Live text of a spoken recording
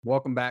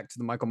Welcome back to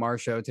the Michael Maher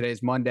Show. Today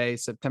is Monday,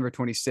 September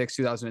 26,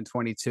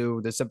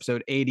 2022. This is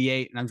episode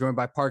 88, and I'm joined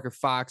by Parker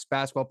Fox,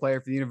 basketball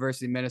player for the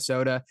University of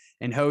Minnesota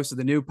and host of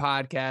the new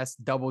podcast,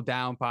 Double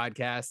Down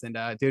Podcast. And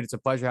dude, it's a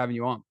pleasure having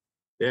you on.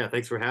 Yeah,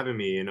 thanks for having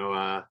me.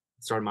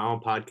 Starting my own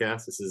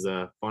podcast. This is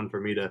fun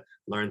for me to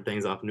learn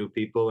things off new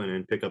people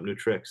and pick up new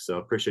tricks. So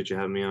appreciate you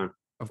having me on.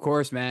 Of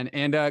course, man.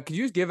 And could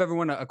you just give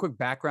everyone a quick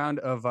background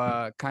of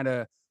kind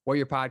of what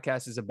your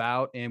podcast is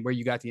about and where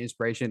you got the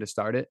inspiration to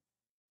start it?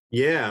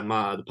 Yeah,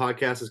 the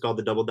podcast is called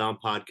the Double Down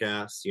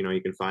Podcast.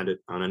 You can find it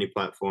on any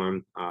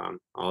platform.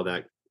 All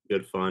that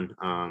good fun.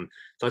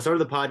 So I started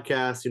the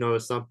podcast. It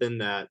was something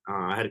that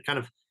I had kind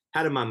of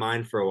had in my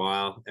mind for a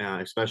while,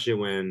 especially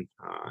when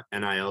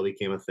NIL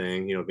became a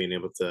thing. Being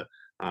able to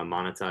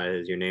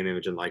monetize your name,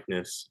 image, and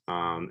likeness,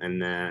 and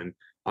then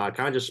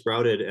kind of just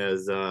sprouted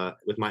as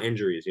with my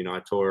injuries.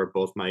 I tore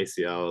both my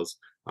ACLs,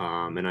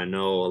 and I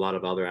know a lot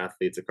of other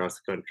athletes across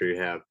the country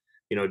have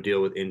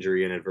deal with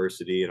injury and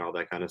adversity and all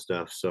that kind of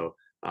stuff. So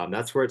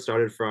that's where it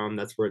started from.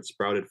 That's where it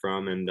sprouted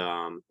from. And,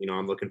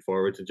 I'm looking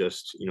forward to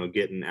just,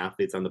 getting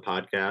athletes on the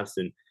podcast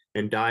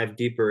and dive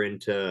deeper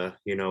into,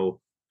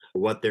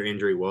 what their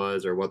injury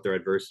was or what their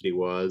adversity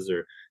was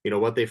or,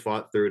 what they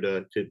fought through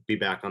to be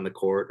back on the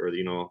court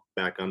or,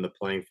 back on the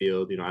playing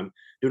field. I'm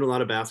doing a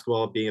lot of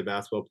basketball, being a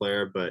basketball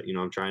player, but,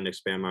 I'm trying to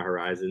expand my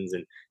horizons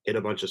and hit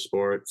a bunch of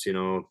sports,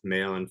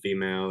 male and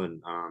female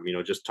and,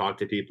 just talk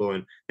to people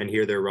and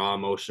hear their raw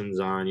emotions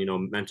on,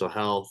 mental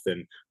health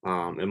and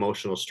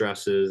emotional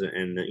stresses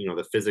and,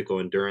 the physical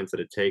endurance that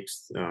it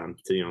takes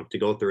to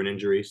go through an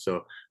injury.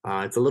 So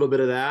it's a little bit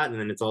of that. And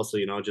then it's also,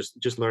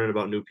 just learning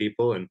about new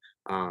people and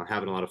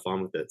having a lot of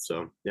fun with it.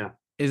 So, yeah.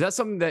 Is that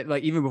something that,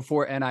 like, even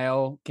before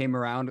NIL came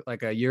around,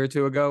 like a year or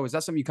two ago, is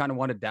that something you kind of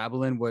want to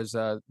dabble in? Was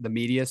the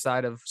media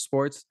side of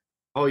sports?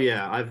 Oh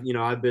yeah,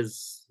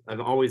 I've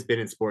always been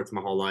in sports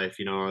my whole life.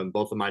 And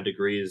both of my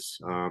degrees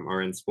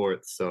are in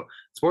sports, so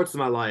sports is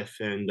my life.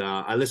 And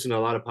I listen to a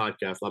lot of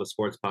podcasts, a lot of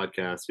sports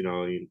podcasts.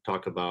 You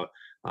talk about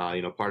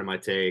Part of My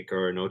Take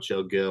or No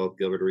Chill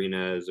Gilbert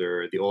Arenas,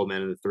 or The Old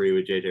Man and the Three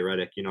with JJ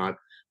Redick. I've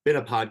been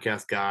a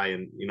podcast guy,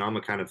 and I'm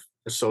a kind of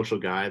a social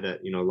guy that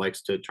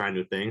likes to try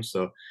new things.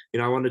 So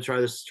I wanted to try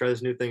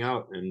this new thing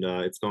out, and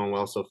it's going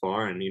well so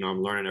far. And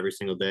I'm learning every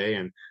single day,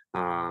 and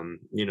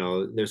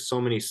there's so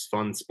many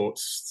fun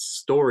sports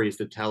stories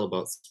to tell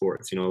about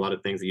sports. A lot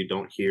of things that you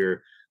don't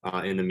hear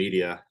in the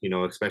media,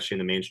 especially in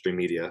the mainstream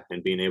media,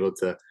 and being able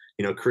to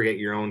create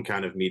your own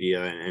kind of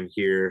media and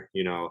hear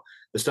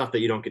the stuff that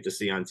you don't get to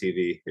see on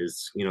TV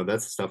is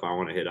that's the stuff I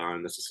want to hit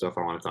on. This is stuff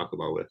I want to talk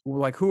about with.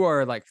 Like, who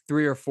are like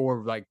 3 or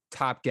 4 like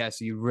top guests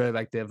you'd really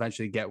like to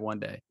eventually get one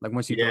day? Like,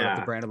 once you build up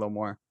the Yeah, brand a little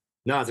more.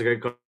 no, it's a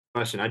great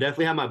question. I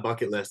definitely have my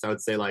bucket list. I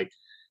would say like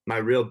my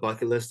real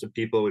bucket list of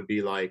people would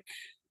be like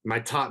my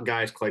top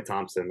guy is Klay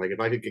Thompson. Like if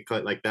I could get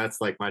Klay, like that's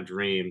like my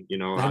dream. That'd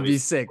be Obviously,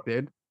 sick,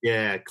 dude.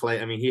 yeah,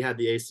 Klay. I mean, he had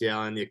the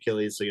ACL and the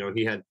Achilles, so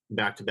he had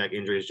back-to-back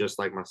injuries just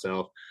like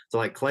myself. So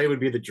like Klay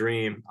would be the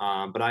dream.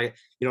 But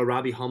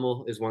Robbie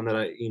Hummel is one that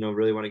I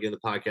really want to get in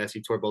the podcast.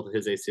 He tore both of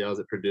his ACLs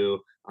at Purdue.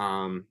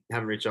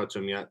 Haven't reached out to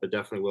him yet, but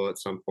definitely will at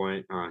some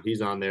point.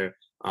 He's on there.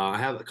 I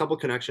have a couple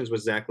connections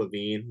with Zach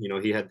LaVine.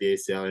 He had the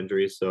ACL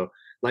injury, so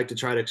like to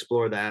try to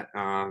explore that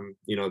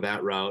that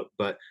route.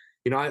 But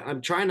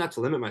I'm trying not to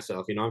limit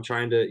myself. I'm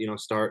trying to,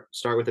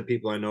 start with the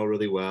people I know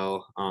really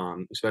well,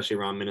 especially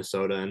around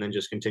Minnesota, and then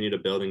just continue to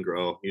build and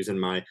grow using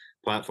my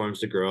platforms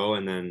to grow.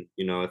 And then,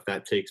 if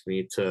that takes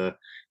me to,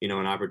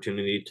 an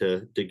opportunity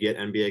to get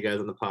NBA guys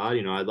on the pod,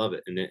 I love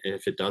it. And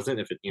if it doesn't,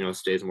 if it,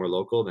 stays more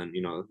local, then,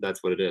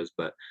 that's what it is.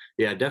 But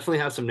yeah, definitely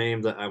have some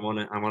names that I want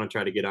to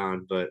try to get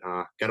on, but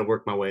got to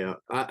work my way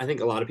up. I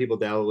think a lot of people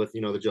dabble with,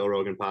 the Joe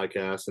Rogan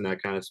podcast and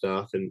that kind of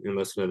stuff and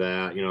listen to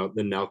that.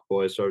 The Nelk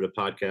Boys started a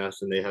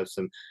podcast and they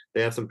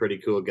have some pretty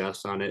cool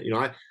guests on it.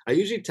 I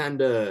usually tend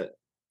to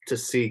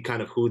see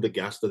kind of who the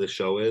guest of the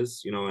show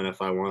is, and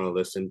if I want to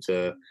listen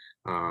to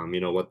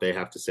what they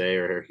have to say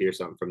or hear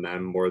something from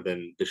them more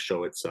than the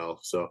show itself.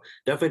 So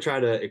definitely try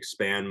to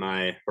expand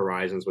my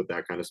horizons with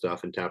that kind of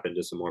stuff and tap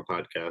into some more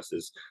podcasts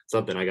is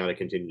something I got to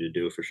continue to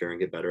do for sure and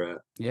get better at.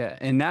 Yeah.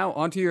 And now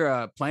onto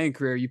your playing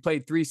career. You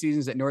played 3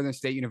 seasons at Northern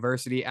State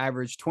University,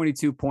 averaged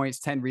 22 points,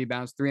 10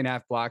 rebounds,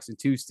 3.5 blocks, and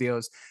 2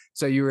 steals.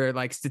 So you were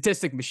like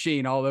statistic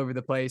machine all over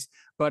the place.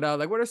 But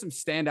like, what are some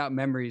standout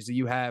memories that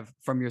you have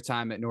from your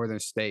time at Northern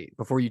State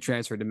before you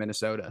transferred to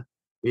Minnesota?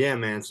 Yeah,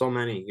 man, so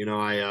many.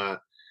 I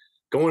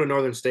going to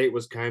Northern State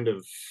was kind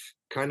of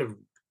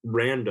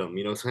random.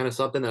 It's kind of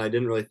something that I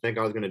didn't really think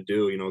I was going to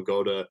do.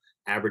 Go to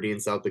Aberdeen,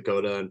 South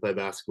Dakota, and play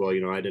basketball.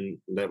 I didn't.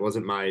 That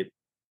wasn't my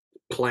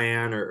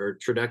plan or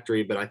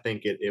trajectory, but I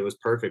think it was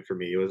perfect for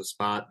me. It was a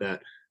spot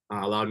that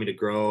allowed me to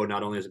grow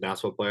not only as a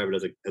basketball player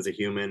but as a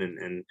human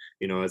and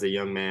as a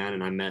young man.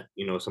 And I met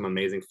some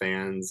amazing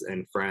fans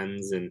and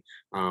friends. And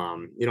I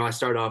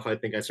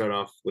think I started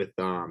off with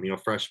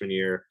freshman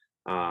year.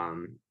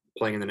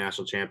 Playing in the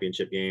national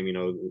championship game,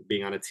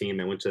 being on a team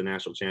that went to the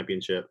national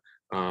championship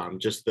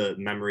just the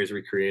memories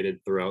we created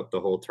throughout the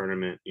whole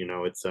tournament.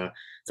 It's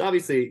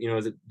obviously,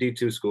 it's a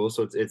D2 school,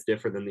 so it's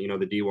different than, the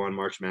D1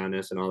 March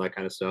Madness and all that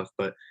kind of stuff.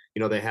 But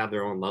they have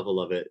their own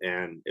level of it,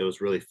 and it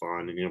was really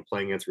fun. And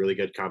playing against really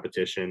good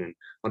competition. And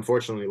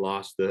unfortunately,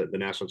 lost the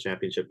national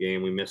championship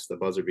game. We missed the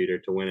buzzer beater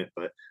to win it,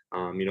 but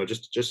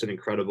just an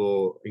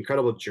incredible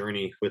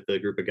journey with the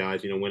group of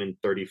guys. Winning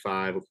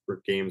 35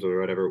 games or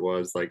whatever it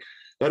was. Like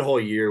that whole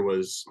year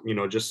was,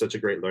 just such a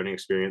great learning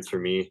experience for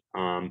me.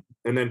 And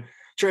then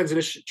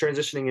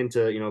transitioning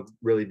into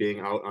really being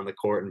out on the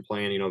court and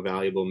playing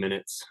valuable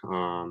minutes.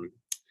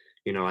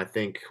 I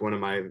think one of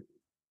my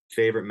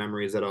favorite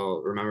memories that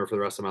I'll remember for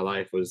the rest of my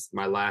life was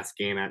my last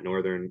game at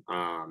Northern.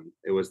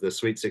 It was the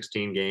Sweet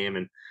 16 game,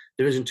 and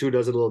Division II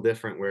does it a little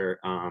different where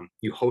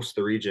you host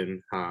the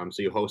region.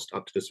 So you host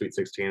up to the Sweet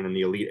 16, and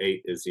the Elite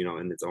Eight is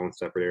in its own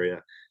separate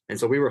area. And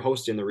so we were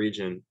hosting the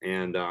region,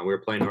 and we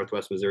were playing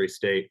Northwest Missouri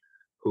State,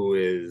 who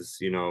is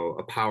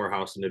a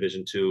powerhouse in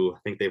Division II. I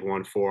think they've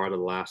won 4 out of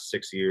the last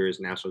 6 years,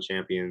 national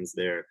champions.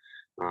 They're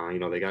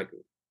they got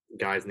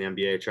guys in the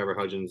NBA. Trevor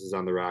Hudgens is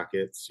on the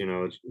Rockets,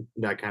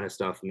 that kind of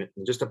stuff, and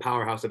just a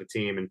powerhouse of a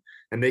team.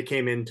 And they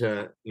came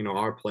into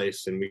our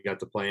place, and we got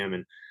to play them.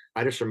 And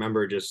I just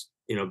remember just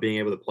being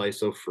able to play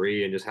so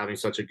free and just having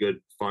such a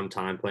good fun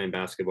time playing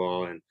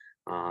basketball. And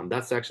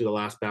that's actually the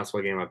last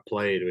basketball game I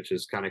played, which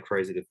is kind of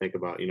crazy to think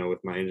about, with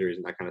my injuries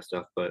and that kind of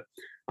stuff. But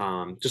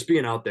just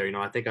being out there,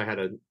 I think I had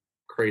a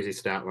crazy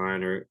stat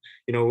line or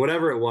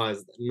whatever it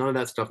was. None of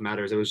that stuff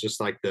matters. It was just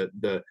like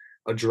the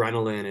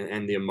adrenaline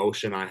and the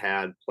emotion I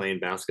had playing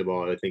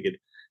basketball. I think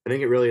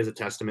it really is a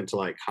testament to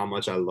like how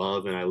much I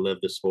love and I live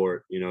the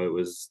sport. It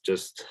was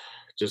just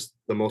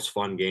the most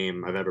fun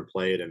game I've ever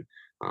played. And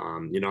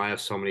I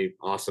have so many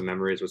awesome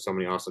memories with so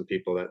many awesome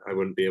people that I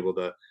wouldn't be able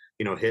to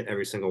hit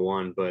every single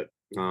one. But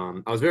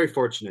I was very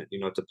fortunate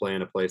to play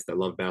in a place that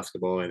loved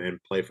basketball and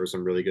play for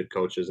some really good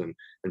coaches and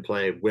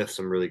play with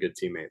some really good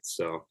teammates.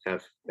 So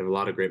have a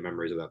lot of great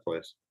memories of that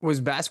place. Was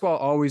basketball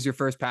always your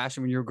first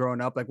passion when you were growing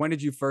up? Like, when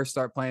did you first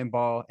start playing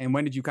ball, and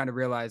when did you kind of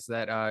realize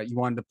that you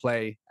wanted to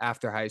play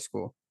after high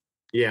school?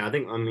 Yeah,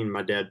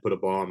 my dad put a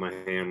ball in my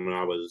hand when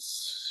I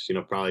was,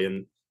 probably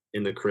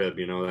in the crib,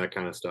 that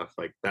kind of stuff.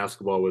 Like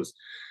basketball was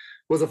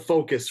a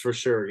focus for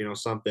sure,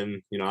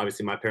 something,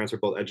 obviously my parents were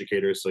both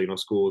educators, so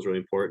school was really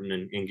important,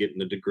 and getting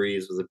the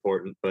degrees was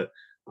important. But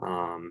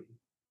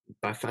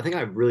I think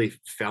I really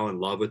fell in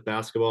love with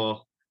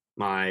basketball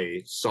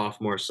my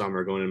sophomore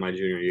summer going into my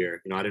junior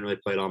year. I didn't really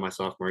play it all my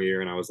sophomore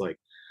year, and I was like,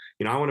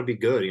 I want to be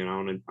good. I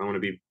want to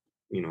be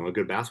a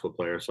good basketball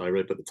player. So I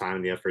really put the time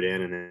and the effort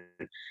in, and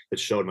then it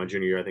showed my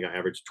junior year. I think I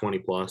averaged 20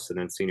 plus, and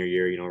then senior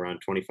year, around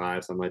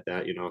 25, something like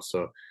that.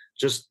 So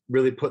just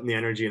really putting the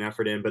energy and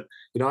effort in. But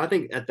I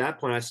think at that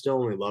point I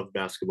still only loved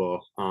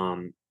basketball.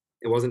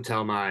 It wasn't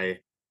until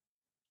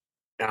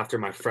after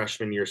my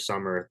freshman year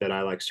summer that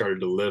I like started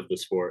to live the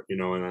sport,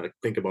 and I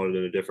think about it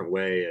in a different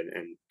way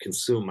and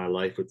consume my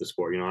life with the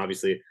sport.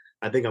 Obviously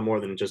I think I'm more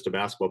than just a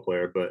basketball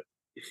player, but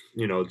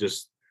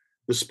just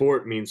the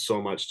sport means so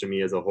much to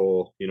me as a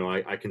whole.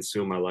 I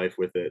consume my life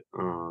with it.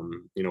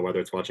 Whether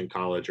it's watching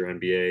college or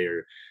NBA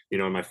or,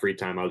 in my free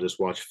time, I'll just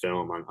watch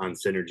film on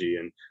Synergy.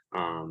 And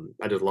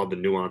I just love the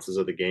nuances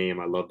of the game.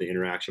 I love the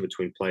interaction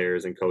between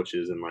players and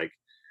coaches. And like,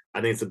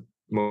 I think it's the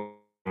most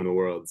in the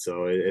world.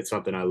 So it's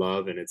something I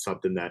love, and it's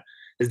something that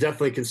is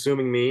definitely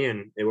consuming me,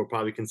 and it will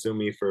probably consume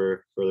me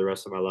for the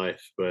rest of my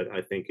life. But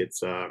I think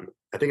it's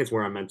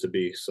where I'm meant to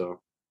be.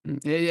 So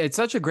It's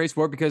such a great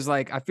sport because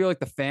like I feel like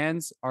the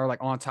fans are like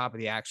on top of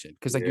the action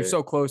because like you're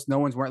so close. No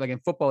one's wearing, like in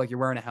football, like you're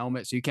wearing a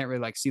helmet, so you can't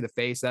really like see the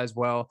face as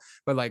well.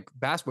 But like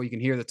basketball, you can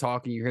hear the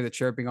talking, you hear the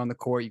chirping on the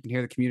court, you can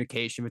hear the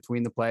communication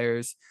between the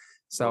players.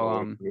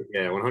 So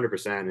yeah,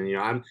 100%.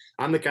 And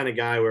I'm the kind of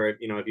guy where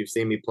if you've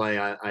seen me play,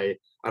 I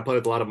play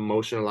with a lot of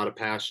emotion, a lot of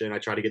passion. I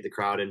try to get the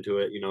crowd into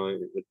it,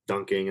 with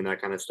dunking and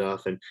that kind of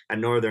stuff. And at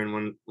Northern,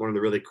 one of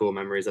the really cool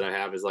memories that I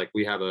have is like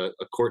we have a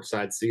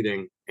courtside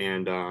seating,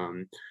 and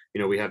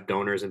we have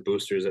donors and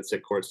boosters that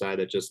sit courtside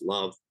that just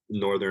love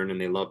Northern and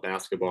they love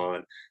basketball.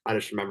 And I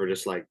just remember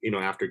just like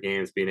after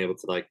games being able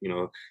to like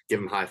give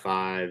them high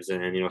fives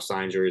and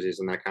sign jerseys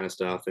and that kind of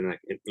stuff. And like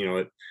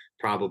it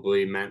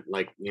probably meant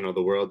like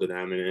the world to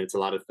them. And it's a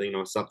lot of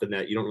something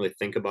that you don't really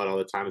think about all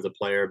the time as a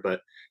player.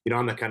 But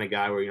I'm the kind of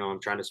guy where I'm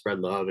trying to spread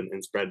love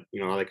and spread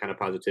all that kind of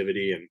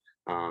positivity. And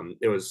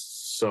it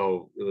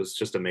was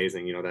just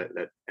amazing,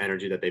 that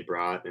energy that they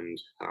brought, and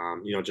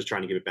just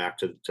trying to give it back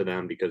to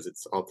them, because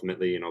it's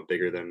ultimately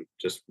bigger than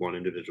just one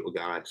individual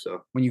guy.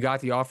 So when you got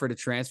the offer to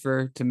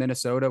transfer to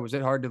Minnesota, was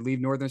it hard to leave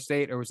Northern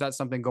State, or was that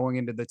something going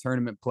into the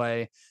tournament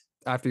play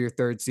after your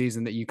third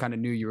season that you kind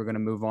of knew you were going to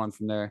move on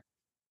from there?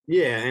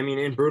 Yeah, I mean,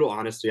 in brutal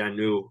honesty, I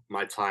knew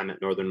my time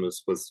at Northern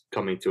was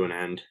coming to an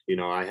end.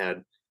 I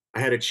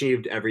had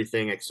achieved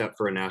everything except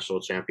for a national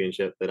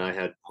championship that I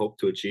had hoped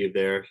to achieve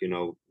there.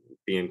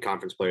 Being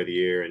conference player of the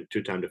year and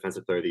 2-time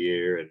defensive player of the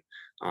year, and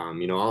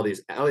all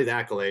these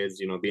accolades.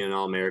 Being an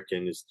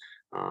All-American is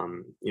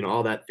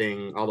all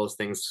those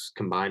things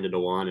combined into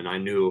one. And I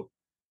knew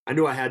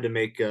I had to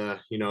make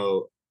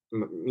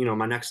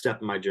my next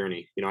step in my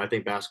journey. I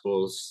think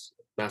basketball's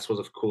a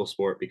cool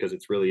sport because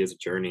it really is a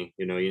journey.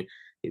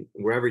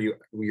 Wherever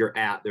you're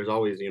at, there's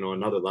always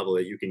another level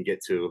that you can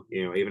get to.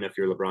 Even if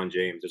you're LeBron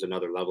James, there's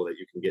another level that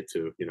you can get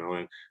to.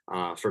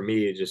 And for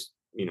me, it just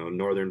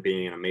Northern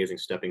being an amazing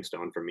stepping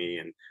stone for me,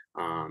 and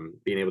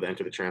being able to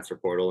enter the transfer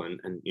portal and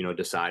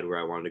decide where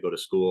I wanted to go to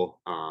school,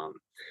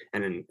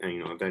 and then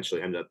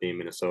eventually ended up being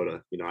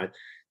Minnesota. I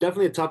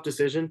definitely a tough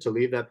decision to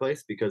leave that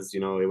place because it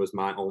was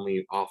my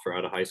only offer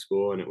out of high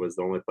school, and it was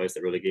the only place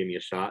that really gave me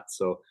a shot.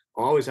 So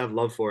I'll always have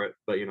love for it,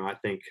 but I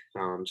think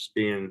just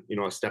being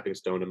a stepping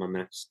stone to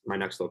my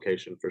next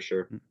location for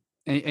sure.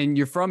 And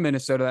you're from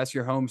Minnesota. That's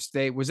your home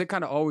state. Was it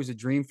kind of always a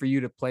dream for you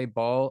to play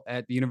ball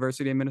at the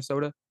University of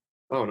Minnesota?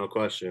 Oh, no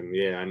question.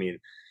 Yeah, I mean,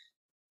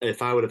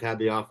 if I would have had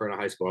the offer in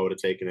high school, I would have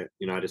taken it.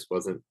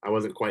 I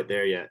wasn't quite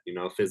there yet,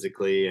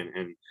 physically and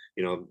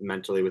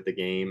mentally with the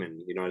game.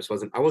 And,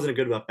 I wasn't a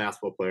good enough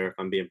basketball player, if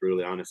I'm being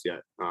brutally honest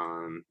yet.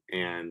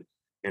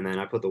 And then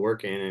I put the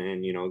work in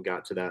and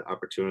got to that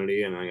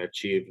opportunity, and I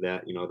achieved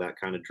that, that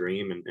kind of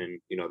dream and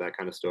that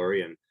kind of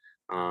story. And,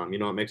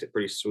 it makes it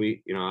pretty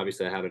sweet.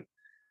 Obviously I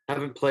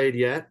haven't played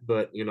yet,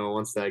 but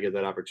once I get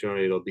that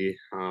opportunity, it'll be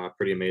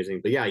pretty amazing.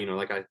 But yeah,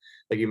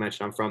 like you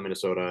mentioned, I'm from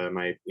Minnesota.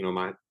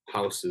 My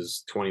house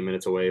is 20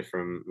 minutes away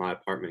from my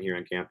apartment here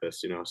on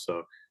campus.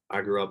 So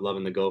I grew up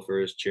loving the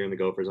Gophers, cheering the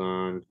Gophers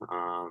on.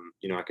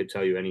 I could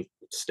tell you any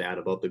stat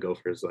about the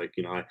Gophers. Like,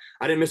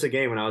 I didn't miss a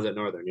game when I was at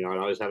Northern. I'd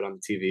always have it on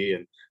the TV,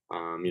 and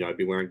I'd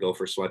be wearing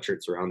Gopher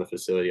sweatshirts around the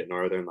facility at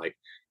Northern. Like,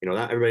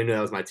 that everybody knew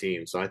that was my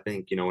team. So I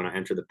think when I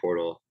entered the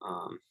portal,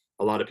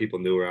 a lot of people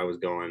knew where I was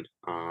going,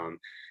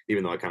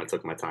 even though I kind of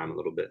took my time a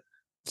little bit.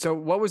 So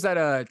what was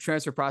that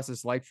transfer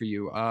process like for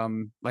you?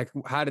 Like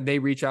how did they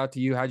reach out to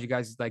you? How did you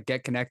guys like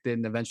get connected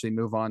and eventually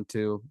move on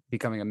to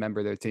becoming a member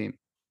of their team?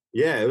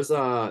 Yeah, it was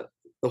the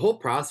whole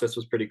process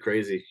was pretty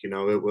crazy.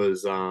 It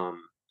was a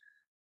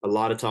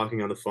lot of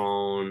talking on the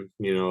phone,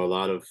 a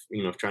lot of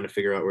trying to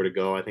figure out where to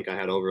go. I think I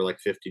had over like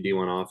 50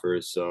 D1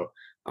 offers. So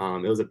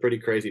it was a pretty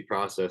crazy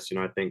process.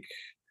 I think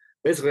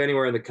basically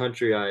anywhere in the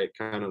country I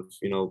kind of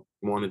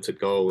wanted to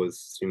go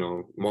was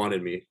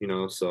wanted me,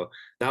 so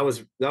that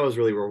was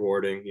really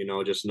rewarding,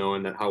 just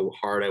knowing that how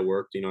hard I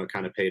worked, it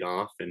kind of paid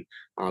off, and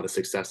the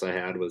success I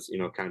had was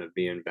kind of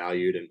being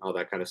valued and all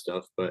that kind of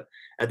stuff. But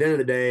at the end of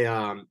the day,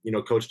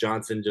 Coach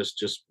Johnson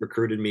just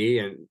recruited me,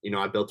 and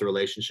I built a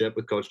relationship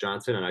with Coach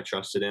Johnson, and I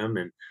trusted him.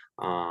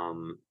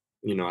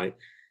 And I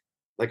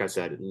like I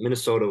said,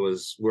 Minnesota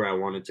was where I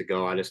wanted to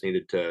go. I just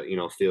needed to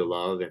feel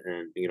love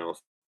and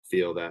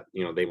feel that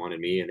they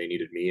wanted me and they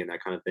needed me and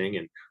that kind of thing.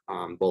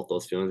 And both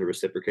those feelings were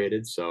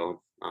reciprocated.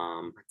 So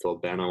I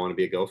told Ben I want to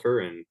be a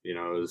Gopher, and it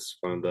was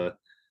one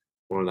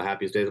of the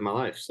happiest days of my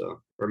life. So I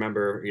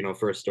remember,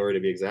 for a story to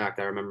be exact,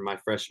 I remember my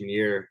freshman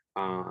year,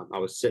 I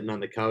was sitting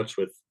on the couch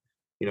with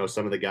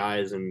some of the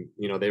guys, and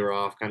they were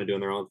off kind of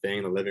doing their own thing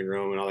in the living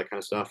room and all that kind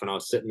of stuff, and I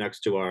was sitting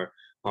next to our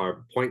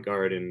point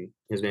guard, and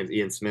his name's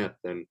Ian Smith.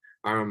 And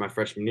I remember my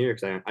freshman year,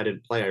 because I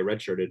didn't play, I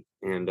redshirted,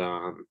 and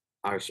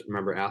I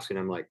remember asking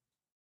him, like,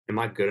 am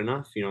I good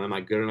enough? Am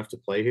I good enough to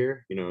play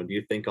here? Do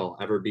you think I'll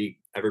ever be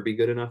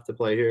good enough to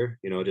play here?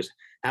 Just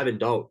having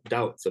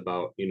doubts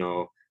about,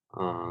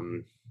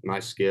 my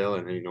skill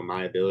and,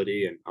 my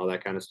ability and all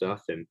that kind of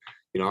stuff. And,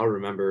 I'll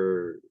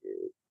remember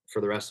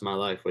for the rest of my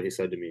life what he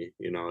said to me,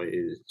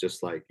 is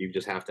just like, you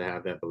just have to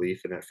have that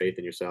belief and that faith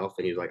in yourself.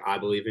 And he's like, I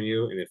believe in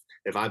you. And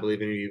if I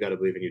believe in you, you got to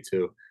believe in you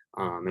too.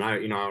 And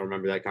I'll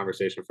remember that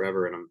conversation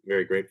forever. And I'm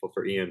very grateful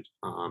for Ian.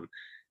 And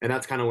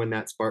that's kind of when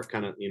that spark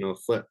kind of,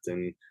 flipped.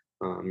 And,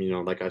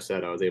 like I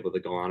said, I was able to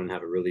go on and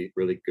have a really,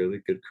 really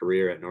good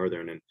career at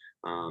Northern.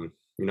 And,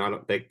 I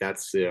don't think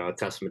that's a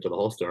testament to the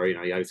whole story. You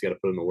obviously got to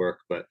put in the work,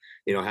 but,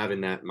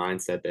 having that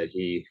mindset that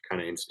he kind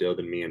of instilled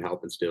in me and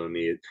helped instill in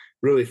me, it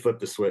really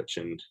flipped the switch.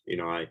 And,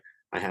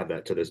 I have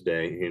that to this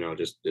day,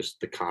 just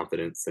the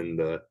confidence and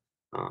the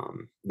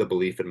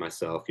belief in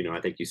myself. I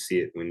think you see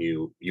it when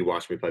you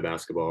watch me play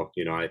basketball.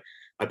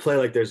 I play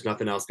like there's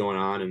nothing else going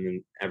on, and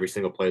then every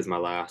single play is my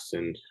last.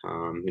 And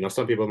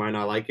some people might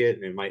not like it,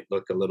 and it might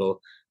look a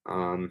little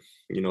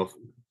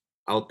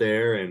out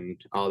there and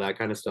all that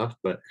kind of stuff.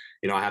 But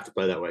I have to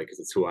play that way because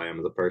it's who I am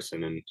as a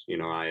person. And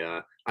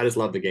I just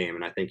love the game,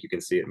 and I think you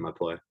can see it in my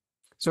play.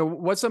 So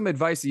what's some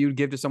advice that you'd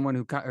give to someone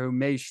who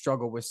may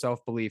struggle with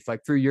self-belief?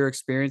 Like through your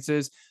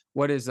experiences,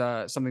 what is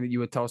something that you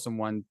would tell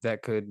someone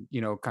that could,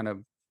 kind of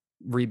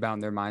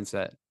rebound their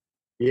mindset?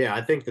 Yeah,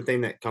 I think the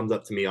thing that comes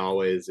up to me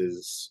always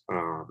is,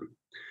 I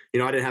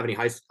didn't have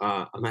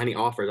any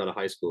offers out of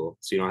high school.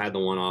 So, I had the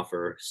one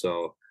offer.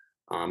 So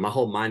my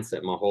whole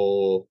mindset, my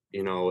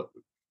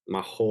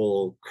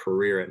whole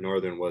career at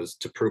Northern was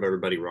to prove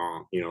everybody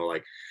wrong,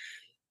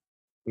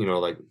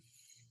 like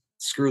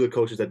screw the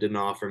coaches that didn't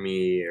offer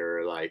me,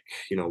 or like,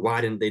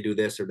 why didn't they do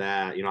this or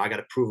that? I got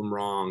to prove them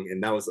wrong.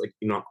 And that was like,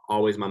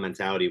 always my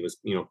mentality was,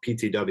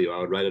 PTW. I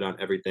would write it on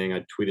everything.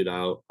 I'd tweet it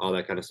out, all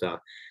that kind of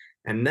stuff.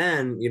 And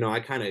then, I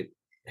kind of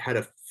had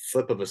a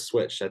flip of a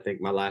switch, I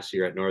think my last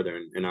year at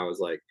Northern. And I was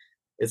like,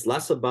 it's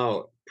less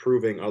about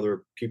proving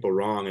other people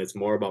wrong, and it's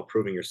more about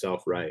proving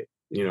yourself right.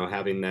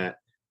 Having that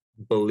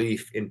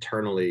belief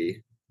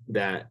internally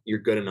that you're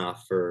good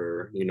enough,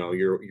 or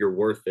you're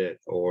worth it,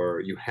 or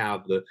you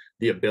have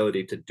the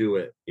ability to do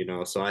it.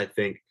 So I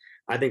think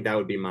that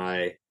would be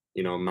my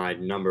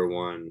number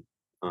one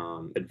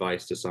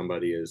advice to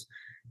somebody is,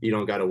 you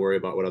don't got to worry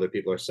about what other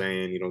people are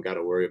saying. You don't got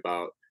to worry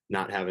about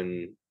not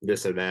having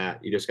this or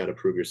that. You just got to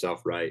prove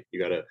yourself right. You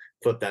got to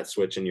flip that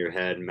switch in your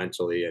head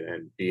mentally,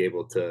 and be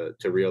able to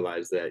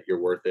realize that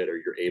you're worth it, or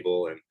you're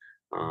able,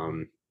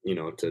 and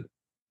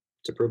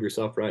to prove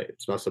yourself right.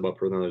 It's less about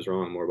proving others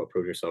wrong, more about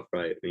proving yourself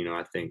right.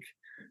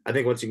 I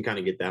think once you can kind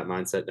of get that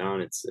mindset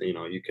down, it's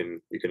you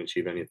can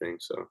achieve anything.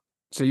 So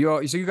So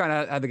you kind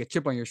of had like a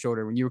chip on your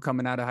shoulder when you were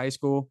coming out of high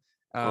school.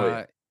 oh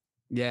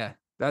yeah.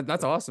 Yeah,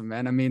 that's awesome,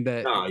 man. I mean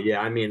that. Oh yeah.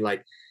 I mean,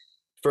 like,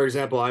 for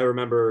example, I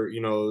remember,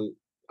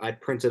 I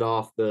printed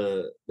off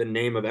the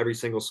name of every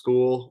single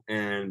school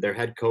and their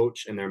head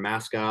coach and their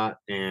mascot,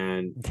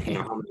 and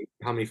Damn.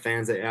 how many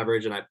fans they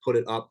average, and I put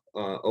it up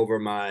over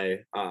my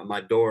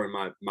door in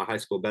my high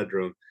school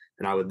bedroom,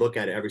 and I would look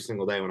at it every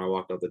single day when I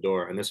walked out the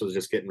door. And this was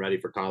just getting ready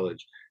for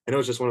college, and it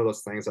was just one of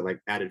those things that like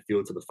added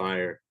fuel to the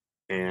fire.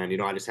 And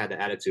I just had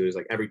the attitude. Is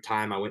like every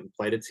time I went and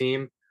played a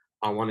team,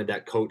 I wanted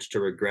that coach to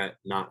regret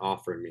not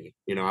offering me.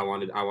 I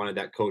wanted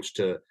that coach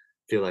to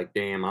feel like,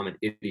 damn, I'm an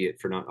idiot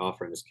for not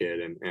offering this kid.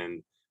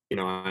 And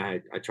I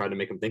tried to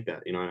make him think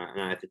that, and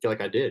I feel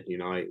like I did.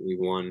 We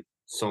won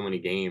so many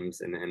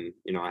games, and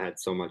I had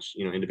so much,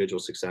 individual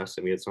success,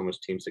 and we had so much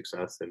team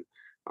success,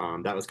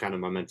 and that was kind of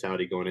my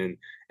mentality going in.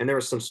 And there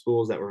were some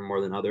schools that were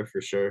more than other,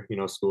 for sure.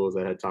 Schools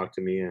that had talked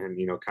to me, and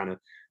kind of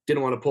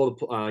didn't want to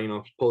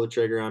pull the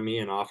trigger on me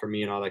and offer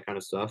me and all that kind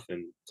of stuff.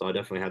 And so I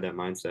definitely had that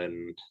mindset.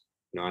 And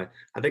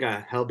I think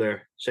I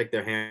shake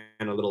their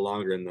hand a little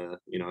longer in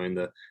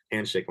the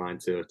handshake line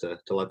to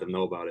let them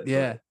know about it. But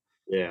Yeah.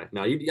 yeah,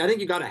 no, I think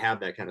you got to have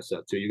that kind of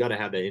stuff too. You got to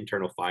have that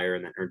internal fire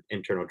and that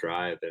internal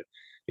drive, and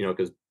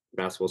because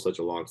basketball is such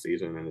a long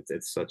season, and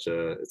it's such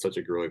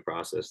a grueling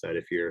process that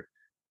if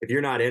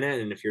you're not in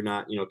it, and if you're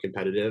not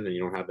competitive, and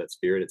you don't have that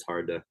spirit, it's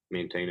hard to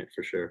maintain it,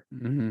 for sure.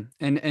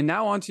 And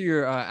now onto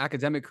your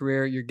academic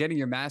career. You're getting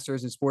your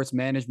master's in sports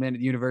management at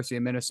the University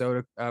of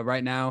Minnesota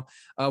right now.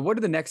 What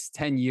do the next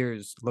 10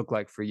 years look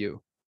like for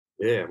you?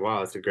 Yeah, wow,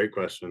 that's a great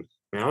question.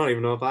 Man, I don't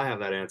even know if I have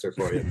that answer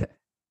for you.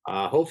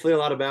 Hopefully a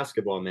lot of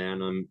basketball,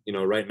 man.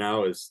 Right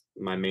now is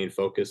my main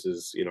focus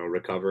is,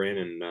 recovering,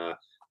 and,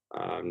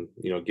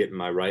 getting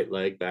my right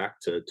leg back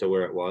to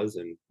where it was,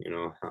 and,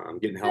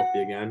 getting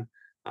healthy again.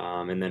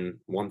 And then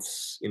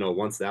once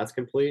that's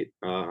complete,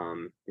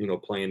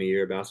 playing a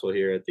year of basketball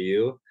here at the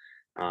U,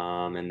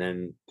 and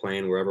then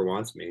playing wherever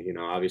wants me.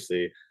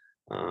 Obviously,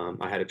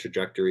 I had a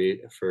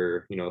trajectory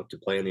for, to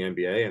play in the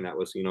NBA, and that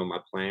was, my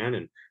plan.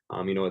 And,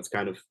 it's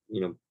kind of,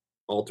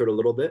 altered a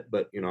little bit,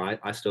 but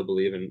I still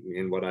believe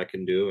in what I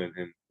can do, and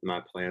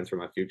my plans for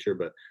my future.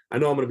 But I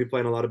know I'm going to be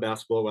playing a lot of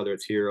basketball, whether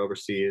it's here or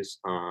overseas.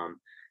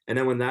 And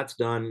then when that's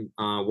done,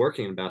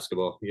 working in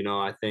basketball,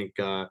 I think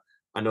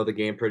I know the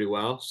game pretty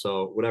well.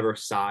 So whatever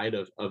side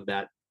of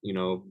that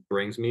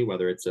brings me,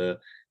 whether it's a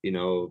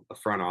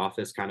front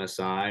office kind of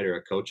side, or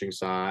a coaching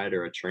side,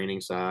 or a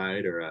training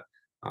side, or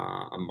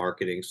a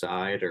marketing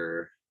side,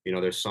 or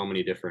there's so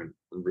many different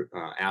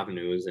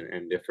avenues,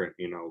 and different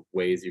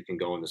ways you can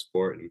go in the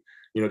sport. And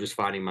just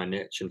finding my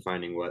niche, and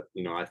finding what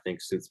I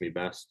think suits me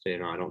best. I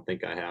don't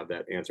think I have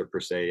that answer per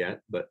se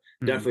yet, but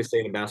Mhm. definitely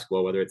staying in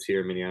basketball, whether it's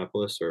here in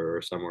Minneapolis,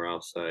 or somewhere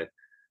else.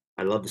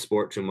 I love the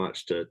sport too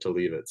much to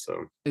leave it.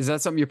 So Is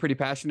that something you're pretty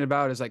passionate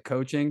about? Is like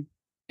coaching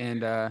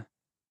and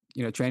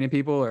training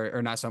people,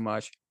 or not so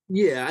much?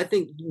 yeah, I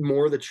think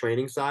more the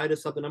training side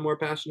is something I'm more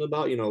passionate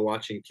about.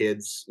 Watching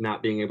kids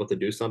not being able to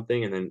do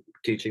something, and then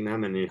teaching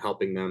them, and then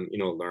helping them,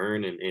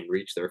 learn, and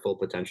reach their full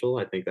potential.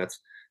 I think that's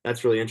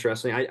really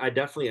interesting. I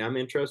definitely am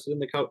interested in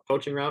the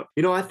coaching route.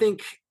 I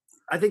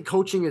think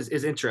coaching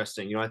is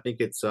interesting. I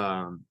think it's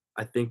a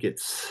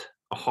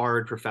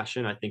hard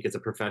profession. I think it's a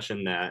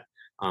profession that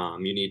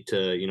you need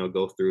to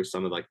go through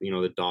some of, like,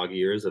 the dog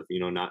years of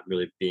not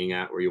really being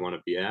at where you want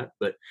to be at.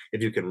 But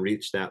if you can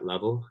reach that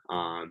level,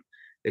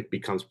 it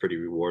becomes pretty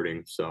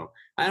rewarding. So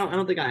I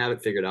don't think I have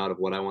it figured out of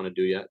what I want to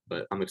do yet,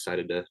 but I'm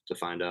excited to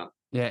find out.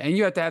 Yeah, and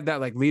you have to have that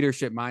like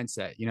leadership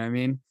mindset. You know what I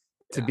mean?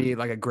 To Yeah. be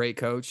like a great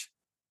coach.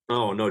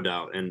 Oh, no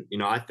doubt. And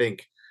I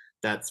think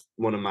that's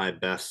one of my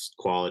best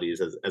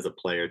qualities as a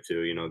player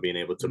too. Being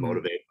able to Mhm.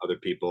 motivate other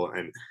people,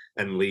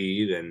 and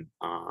lead. And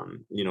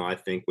I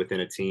think within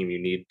a team, you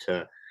need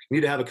to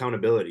have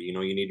accountability. You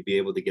need to be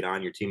able to get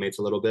on your teammates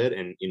a little bit,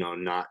 and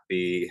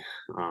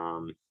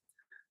um,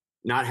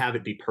 not have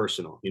it be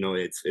personal.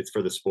 It's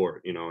for the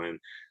sport. And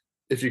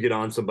if you get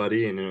on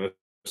somebody, and if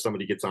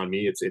somebody gets on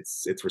me,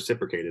 it's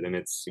reciprocated, and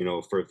it's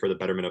for the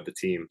betterment of the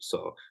team.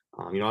 So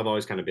I've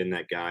always kind of been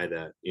that guy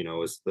that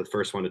is the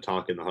first one to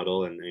talk in the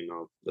huddle, and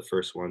the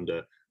first one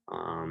to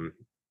um,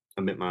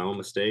 admit my own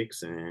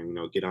mistakes, and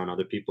get on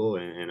other people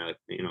in a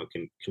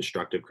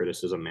constructive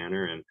criticism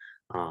manner.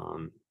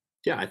 And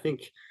yeah, I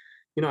think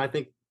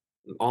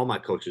all my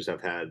coaches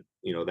have had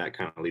that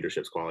kind of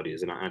leadership's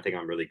qualities. And I think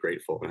I'm really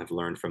grateful and have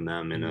learned from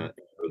them in a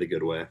really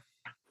good way.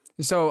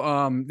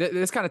 So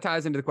this kind of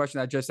ties into the question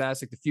I just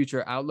asked, like the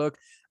future outlook.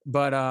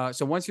 But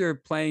so once your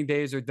playing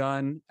days are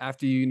done,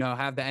 after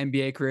have the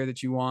NBA career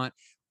that you want,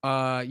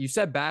 you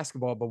said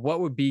basketball, but what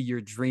would be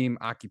your dream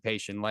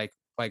occupation?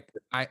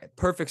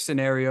 Perfect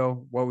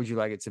scenario, what would you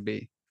like it to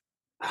be?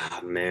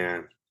 Ah,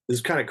 man, this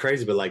is kind of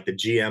crazy, but like the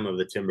GM of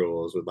the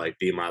Timberwolves would like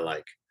be my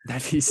like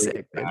That'd be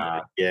sick,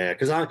 man. yeah,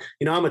 because I'm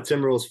a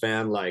Timberwolves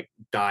fan, like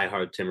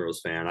diehard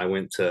Timberwolves fan. I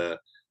went to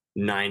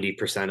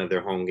 90% of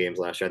their home games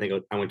last year. I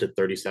think I went to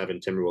 37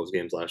 Timberwolves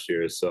games last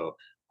year. So,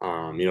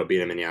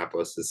 being in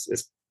Minneapolis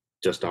is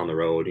just on the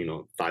road,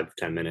 5 to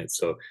 10 minutes.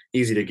 So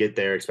easy to get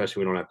there,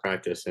 especially when we don't have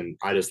practice. And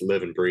I just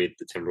live and breathe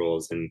the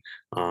Timberwolves. And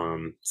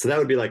so that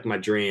would be like my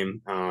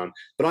dream.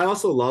 But I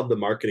also love the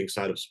marketing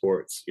side of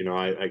sports.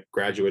 I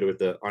graduated with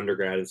the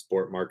undergrad in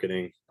sport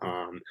marketing.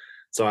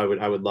 So I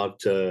would love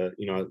to,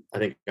 I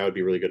think I would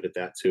be really good at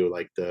that too,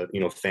 like the,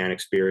 fan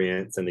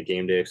experience and the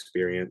game day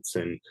experience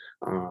and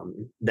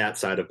that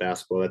side of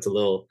basketball. That's a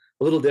little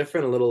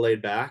different, a little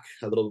laid back,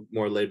 a little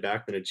more laid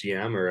back than a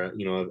GM or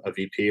a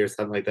VP or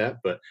something like that.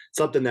 But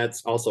something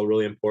that's also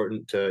really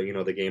important to,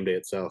 the game day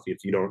itself.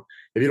 If you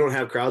don't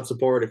have crowd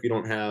support, if you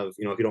don't have, if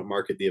you don't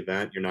market the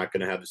event, you're not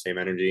going to have the same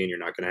energy and you're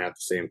not going to have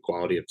the same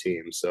quality of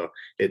team. So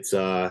it's,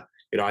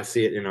 I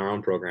see it in our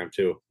own program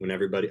too, when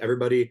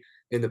everybody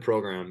in the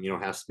program,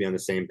 has to be on the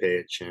same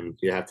page and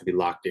you have to be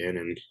locked in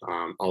and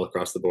all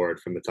across the board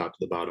from the top to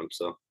the bottom.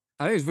 So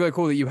I think it's really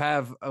cool that you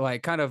have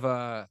like kind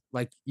of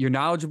like you're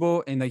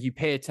knowledgeable and like you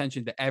pay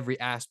attention to every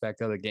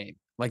aspect of the game.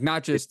 Like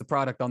not just the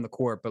product on the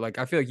court, but like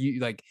I feel like you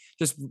like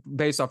just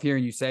based off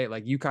hearing you say it,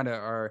 like you kind of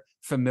are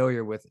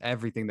familiar with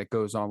everything that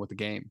goes on with the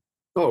game.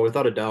 oh,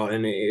 without a doubt.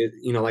 And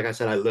like I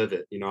said, I live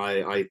it.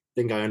 I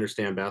think I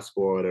understand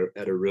basketball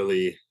at a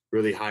really,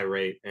 really high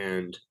rate.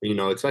 And,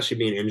 especially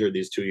being injured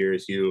these 2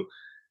 years, you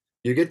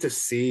get to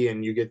see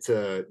and you get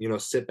to,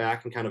 sit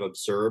back and kind of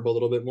observe a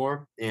little bit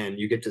more. And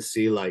you get to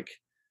see like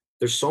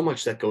there's so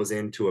much that goes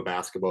into a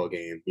basketball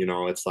game.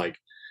 It's like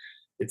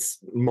it's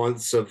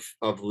months of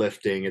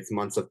lifting, it's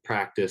months of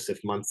practice,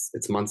 it's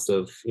months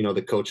of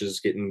the coaches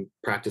getting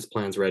practice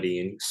plans ready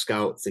and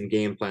scouts and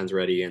game plans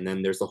ready, and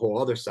then there's the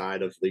whole other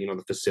side of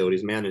the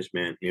facilities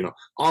management,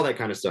 all that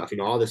kind of stuff.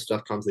 All this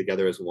stuff comes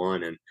together as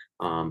one. And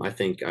I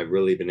think I've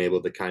really been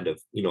able to kind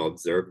of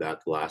observe that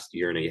the last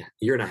year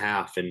and a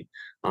half. And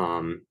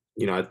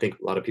I think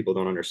a lot of people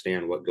don't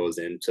understand what goes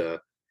into,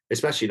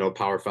 especially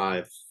Power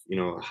Five,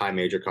 high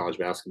major college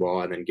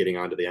basketball, and then getting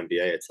onto the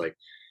NBA. It's like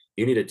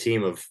you need a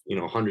team of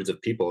hundreds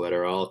of people that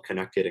are all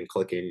connected and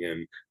clicking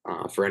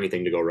and for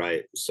anything to go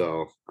right.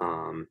 So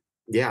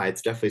yeah,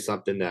 it's definitely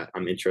something that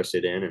I'm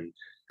interested in. And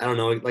I don't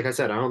know, like I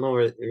said, I don't know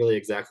really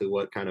exactly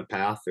what kind of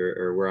path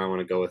or where I want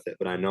to go with it,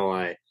 but I know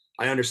I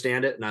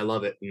understand it and I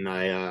love it, and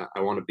I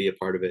want to be a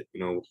part of it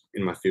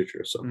in my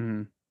future. So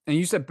And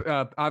you said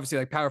obviously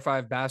like Power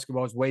Five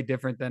basketball is way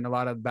different than a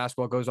lot of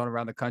basketball goes on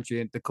around the country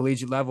at the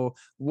collegiate level.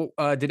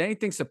 Did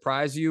anything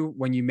surprise you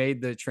when you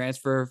made the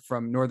transfer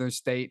from Northern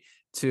State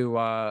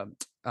to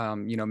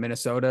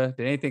Minnesota?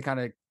 Did anything kind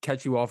of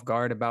catch you off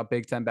guard about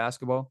Big Ten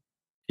basketball?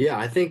 yeah,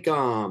 I think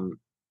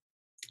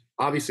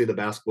obviously the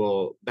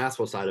basketball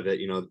side of it,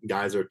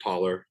 guys are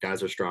taller,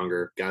 guys are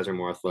stronger, guys are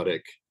more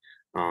athletic.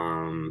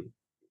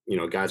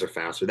 Guys are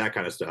faster, that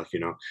kind of stuff.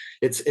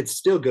 It's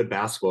still good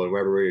basketball and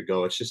wherever you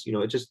go. It's just,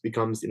 it just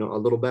becomes, a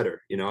little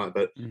better,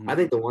 but I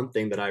think the one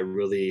thing that I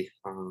really,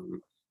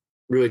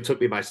 really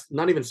took me by,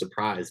 not even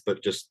surprise,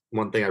 but just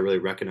one thing I really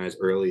recognized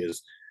early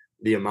is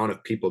the amount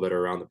of people that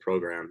are around the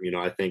program.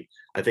 I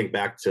think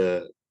back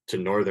to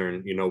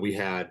Northern, we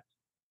had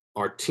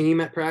our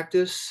team at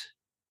practice,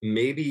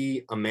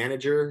 maybe a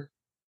manager,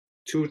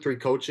 2 or 3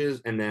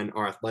 coaches, and then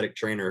our athletic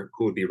trainer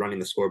who would be running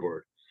the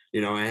scoreboard.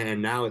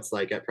 And now it's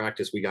like at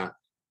practice, we got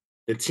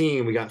the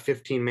team, we got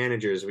 15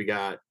 managers, we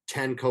got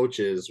 10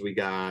 coaches, we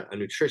got a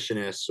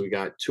nutritionist, we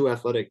got 2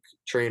 athletic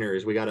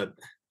trainers, we got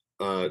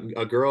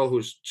a girl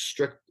whose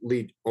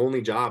strictly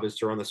only job is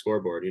to run the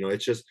scoreboard.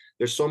 It's just,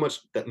 there's so much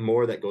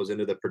more that goes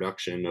into the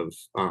production of,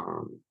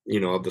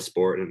 of the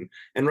sport,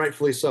 and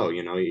rightfully so.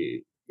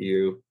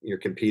 You're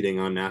competing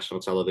on national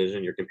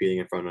television, you're competing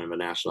in front of a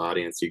national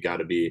audience. You got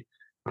to be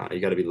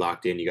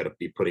locked in. You got to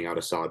be putting out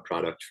a solid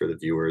product for the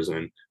viewers.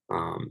 And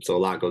so a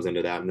lot goes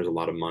into that, and there's a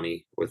lot of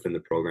money within the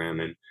program.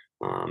 And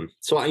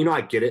so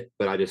I get it,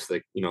 but I just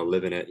like,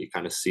 living it, you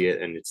kind of see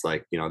it, and it's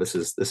like, this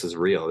is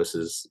real. This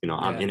is,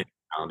 I'm in it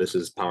now. This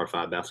is Power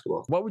 5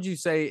 basketball. What would you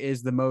say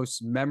is the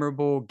most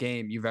memorable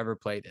game you've ever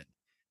played in?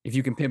 If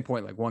you can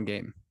pinpoint like one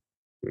game.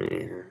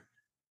 Man,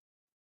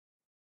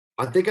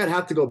 I think I'd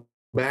have to go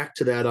back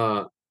to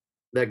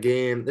that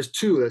game. There's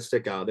 2 that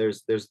stick out.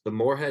 There's the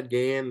Moorhead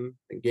game,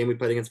 we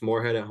played against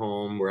Moorhead at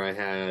home, where I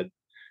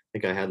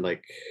think I had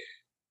like,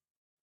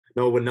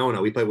 no,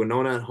 Winona. We played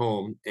Winona at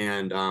home,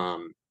 and it's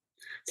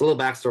a little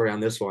backstory on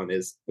this one.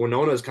 Is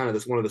Winona is kind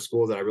of one of the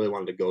schools that I really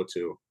wanted to go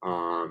to.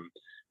 And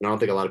I don't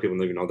think a lot of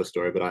people even know the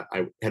story, but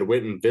I had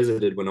went and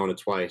visited Winona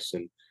twice,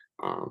 and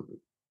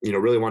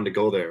really wanted to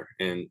go there.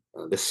 And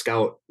this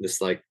scout,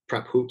 this like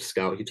prep hoop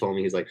scout, he told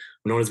me, he's like,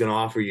 no one's going to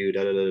offer you,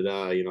 da da da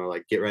da,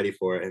 like get ready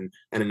for it. And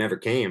it never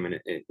came, and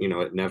it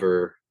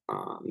never,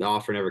 the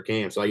offer never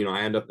came. So I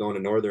ended up going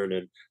to Northern,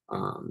 and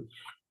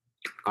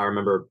I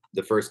remember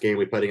the first game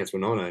we played against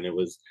Winona, and it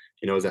was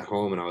at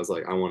home, and I was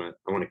like, I want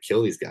to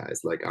kill these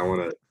guys. Like I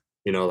want to,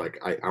 like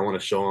I want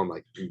to show them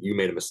like you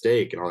made a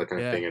mistake and all that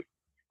kind of Yeah. thing. And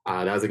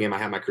that was the game I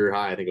had my career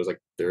high. I think it was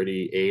like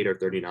 38 or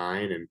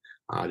 39, and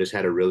I just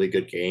had a really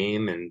good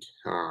game. And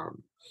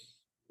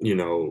you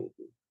know,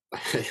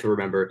 I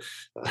remember.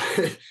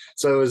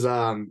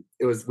 So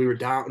we were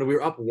down, we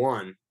were up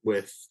one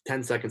with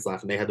 10 seconds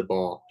left, and they had the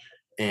ball.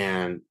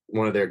 And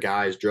one of their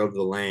guys drove to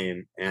the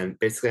lane and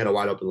basically had a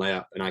wide open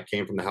layup, and I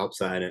came from the help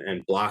side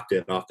and blocked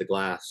it off the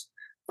glass.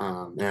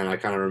 And I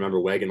kind of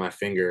remember wagging my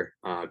finger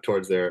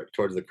towards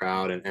the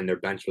crowd, and their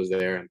bench was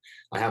there, and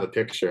I have a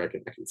picture. I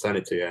can send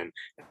it to you, and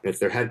it's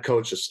their head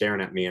coach just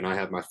staring at me, and I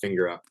have my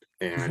finger up,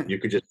 and you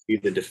could just see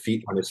the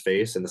defeat on his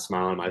face and the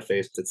smile on my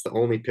face. It's the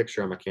only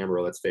picture on my camera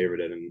roll that's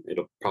favorited, and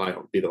it'll probably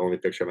be the only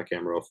picture on my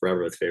camera roll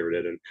forever that's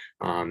favorited. And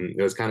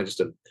it was kind of just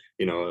a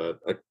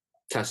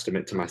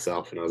testament to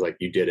myself, and I was like,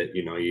 you did it,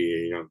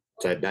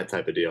 that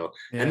type of deal.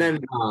 Yeah. And then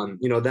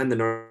then the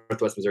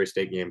Northwest Missouri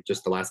State game,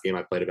 just the last game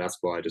I played of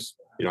basketball, I just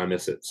I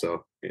miss it.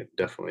 So yeah,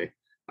 definitely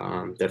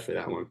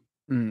that one.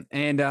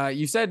 And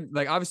you said,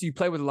 like, obviously you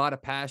play with a lot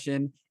of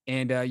passion,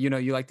 and you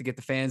like to get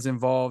the fans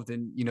involved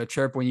and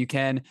chirp when you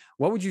can.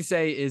 What would you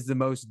say is the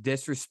most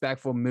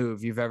disrespectful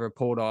move you've ever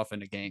pulled off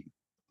in a game?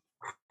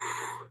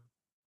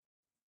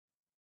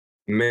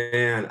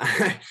 Man,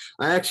 I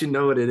actually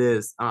know what it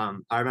is. I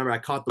remember I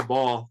caught the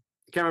ball.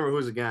 I can't remember who it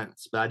was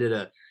against, but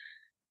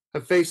I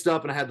faced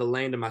up and I had the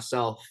lane to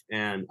myself,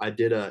 and I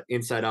did a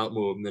inside out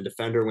move, and the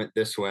defender went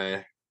this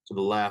way to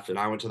the left and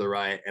I went to the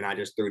right, and I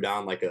just threw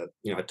down like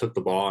I took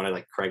the ball and I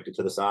like cranked it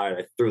to the side.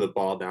 I threw the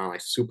ball down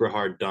like super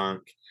hard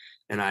dunk.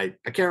 And I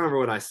can't remember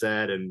what I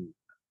said, and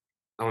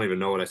I don't even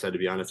know what I said, to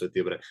be honest with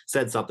you, but I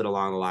said something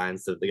along the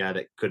lines of the guy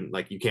that couldn't,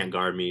 like, you can't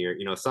guard me,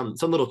 or some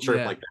little chirp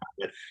Yeah. like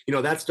that.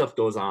 But, that stuff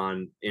goes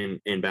on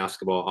in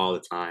basketball all the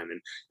time.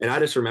 And I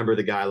just remember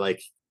the guy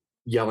like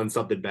yelling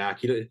something back.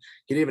 He didn't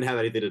even have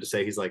anything to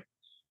say. He's like,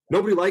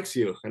 nobody likes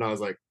you. And I was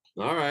like,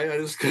 all right, I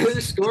just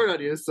scored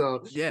on you.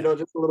 So Yeah.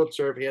 just a little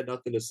chirp. He had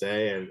nothing to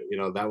say, and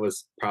that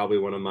was probably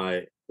one of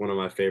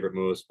my favorite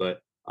moves. But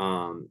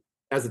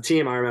as a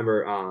team, I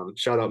remember,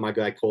 shout out my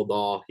guy Cole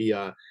Dahl. He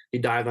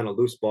dived on a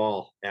loose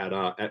ball at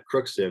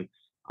Crookston,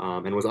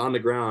 and was on the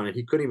ground, and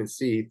he couldn't even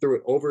see. He threw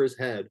it over his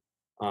head,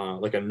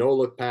 like a no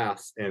look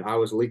pass, and I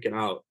was leaking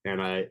out,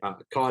 and I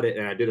caught it,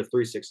 and I did a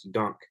 360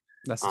 dunk.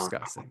 That's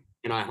disgusting.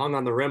 And I hung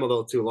on the rim a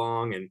little too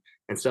long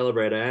and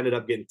celebrated. I ended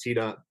up getting teed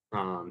up,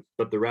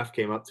 but the ref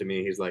came up to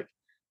me. He's like,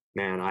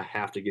 man, I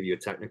have to give you a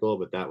technical,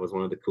 but that was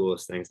one of the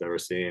coolest things I've ever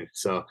seen.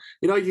 So,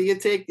 you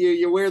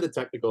wear the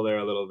technical there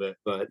a little bit,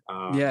 but,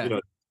 Yeah.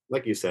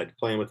 Like you said,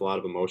 playing with a lot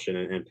of emotion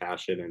and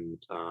passion.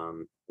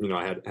 And,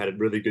 I had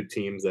really good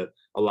teams that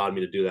allowed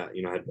me to do that.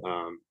 I had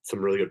some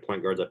really good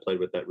point guards I played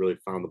with that really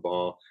found the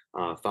ball,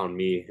 found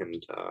me,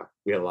 and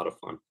we had a lot of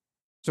fun.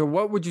 So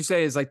what would you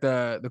say is like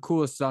the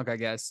coolest dunk, I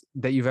guess,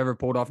 that you've ever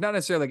pulled off? Not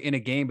necessarily like in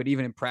a game, but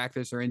even in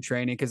practice or in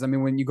training. Cause I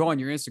mean, when you go on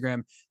your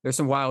Instagram, there's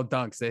some wild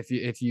dunks. If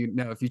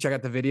you check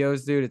out the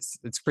videos, dude,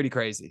 it's pretty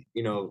crazy.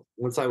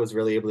 Once I was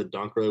really able to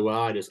dunk really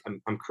well,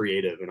 I'm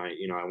creative, and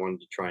I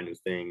wanted to try new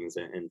things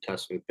and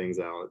test new things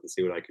out and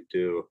see what I could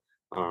do.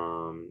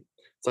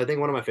 So I think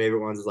one of my favorite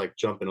ones is like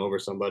jumping over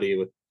somebody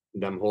with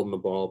them holding the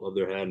ball above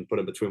their head and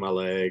putting it between my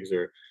legs,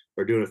 or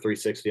doing a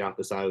 360 off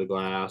the side of the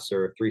glass,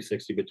 or a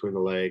 360 between the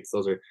legs.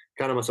 Those are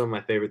kind of some of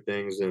my favorite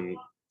things and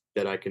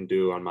that I can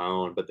do on my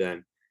own. But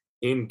then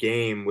in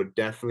game would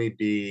definitely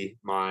be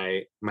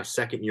my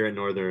second year at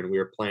Northern. We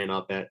were playing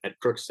up at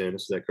Crookston.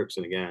 This is at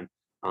Crookston again.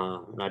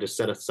 And I just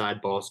set a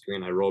side ball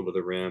screen. I rolled with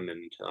the rim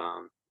and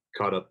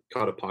caught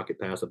a pocket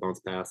pass, a bounce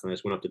pass, and I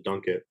just went up to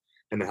dunk it.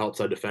 And the help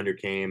side defender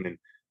came, and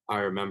I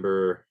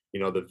remember,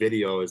 the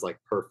video is like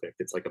perfect.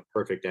 It's like a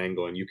perfect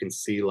angle, and you can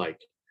see like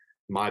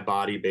my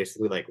body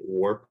basically like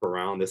warp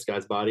around this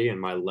guy's body, and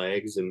my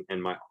legs and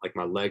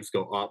my legs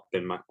go up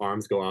and my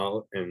arms go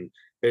out, and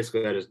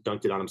basically I just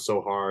dunked it on him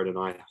so hard, and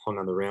I hung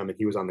on the rim and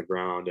he was on the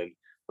ground. And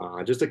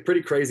just a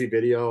pretty crazy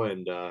video,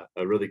 and a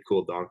really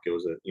cool dunk. It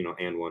was a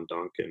and one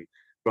dunk, and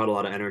brought a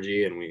lot of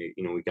energy, and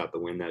we got the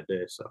win that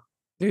day. So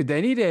Dude,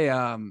 they need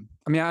I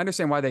mean, I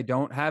understand why they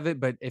don't have it,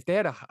 but if they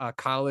had a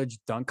college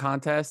dunk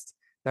contest,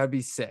 that would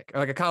be sick. Or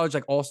like a college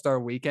like all-star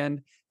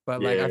weekend.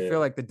 But like, I yeah. feel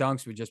like the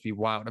dunks would just be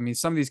wild. I mean,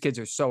 some of these kids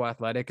are so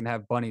athletic and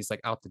have bunnies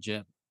like out the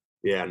gym.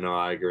 Yeah, no,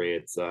 I agree.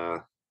 It's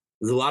there's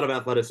a lot of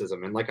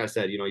athleticism, and like I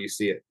said, you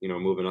see it,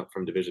 moving up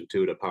from Division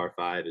II to Power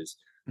 5 is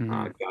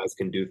Mhm. guys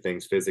can do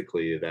things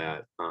physically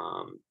that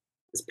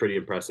is pretty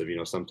impressive.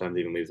 Sometimes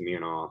even leaves me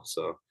in awe.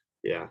 So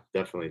yeah,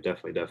 definitely.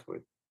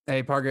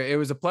 Hey, Parker, it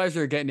was a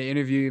pleasure getting to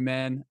interview you,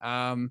 man.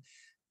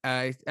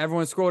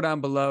 Everyone scroll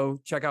down below.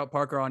 Check out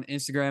Parker on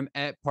Instagram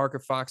at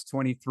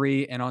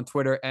ParkerFox23 and on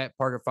Twitter at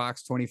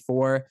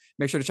ParkerFox24.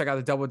 Make sure to check out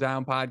the Double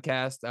Down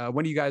podcast.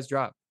 When do you guys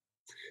drop?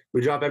 We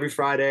drop every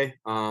Friday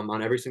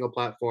on every single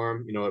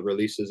platform. You know, it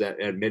releases at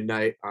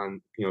midnight on,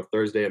 you know,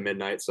 Thursday at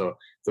midnight. So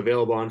it's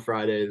available on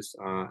Fridays,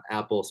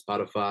 Apple,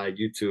 Spotify,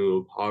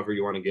 YouTube, however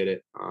you want to get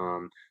it.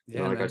 You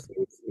know, like I said,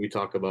 we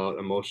talk about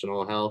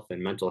emotional health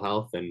and mental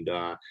health, and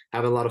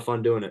having a lot of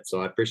fun doing it.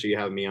 So I appreciate you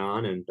having me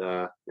on,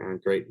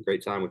 and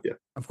great time with you.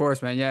 Of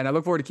course, man. Yeah. And I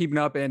look forward to keeping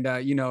up and,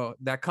 you know,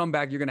 that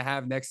comeback you're going to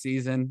have next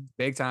season.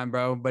 Big time,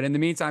 bro. But in the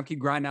meantime, keep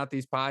grinding out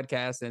these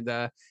podcasts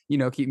and, you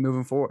know, keep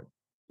moving forward.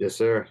 Yes,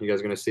 sir. You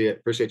guys are going to see it.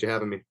 Appreciate you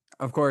having me.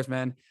 Of course,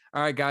 man.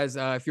 All right, guys.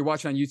 If you're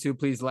watching on YouTube,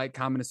 please like,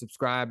 comment, and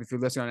subscribe. If you're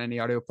listening on any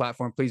audio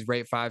platform, please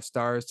rate 5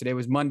 stars. Today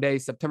was Monday,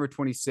 September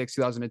 26,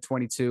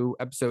 2022,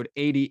 episode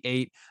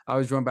 88. I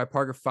was joined by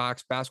Parker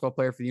Fox, basketball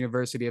player for the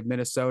University of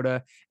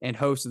Minnesota and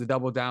host of the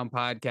Double Down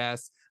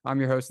podcast. I'm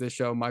your host of the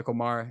show, Michael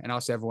Marr, and I'll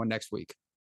see everyone next week.